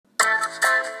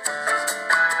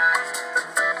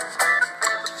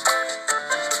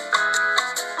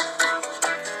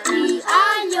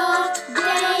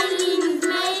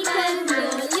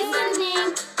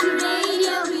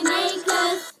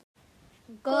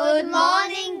Good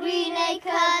morning,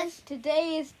 Greenacres.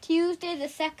 Today is Tuesday, the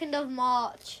 2nd of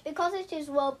March. Because it is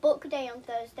World Book Day on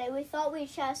Thursday, we thought we'd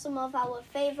share some of our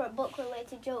favourite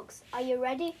book-related jokes. Are you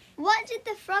ready? What did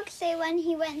the frog say when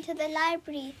he went to the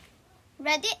library?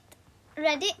 Read it,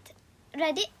 read it,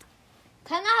 read it.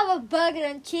 Can I have a burger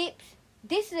and chips?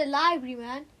 This is a library,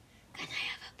 man. Can I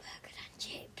have a burger and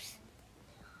chips?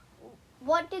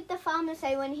 What did the farmer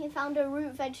say when he found a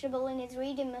root vegetable in his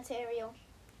reading material?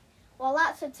 Well,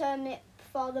 that's a term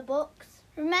for the books.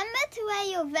 Remember to wear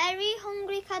your very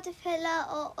hungry caterpillar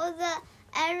or other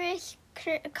Irish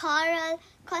coral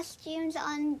costumes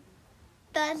on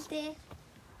Thursday.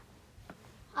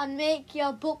 And make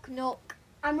your book nook.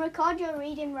 And record your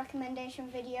reading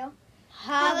recommendation video.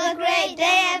 Have a great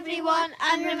day, everyone.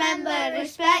 And remember,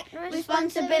 respect,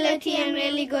 responsibility and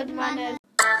really good manners.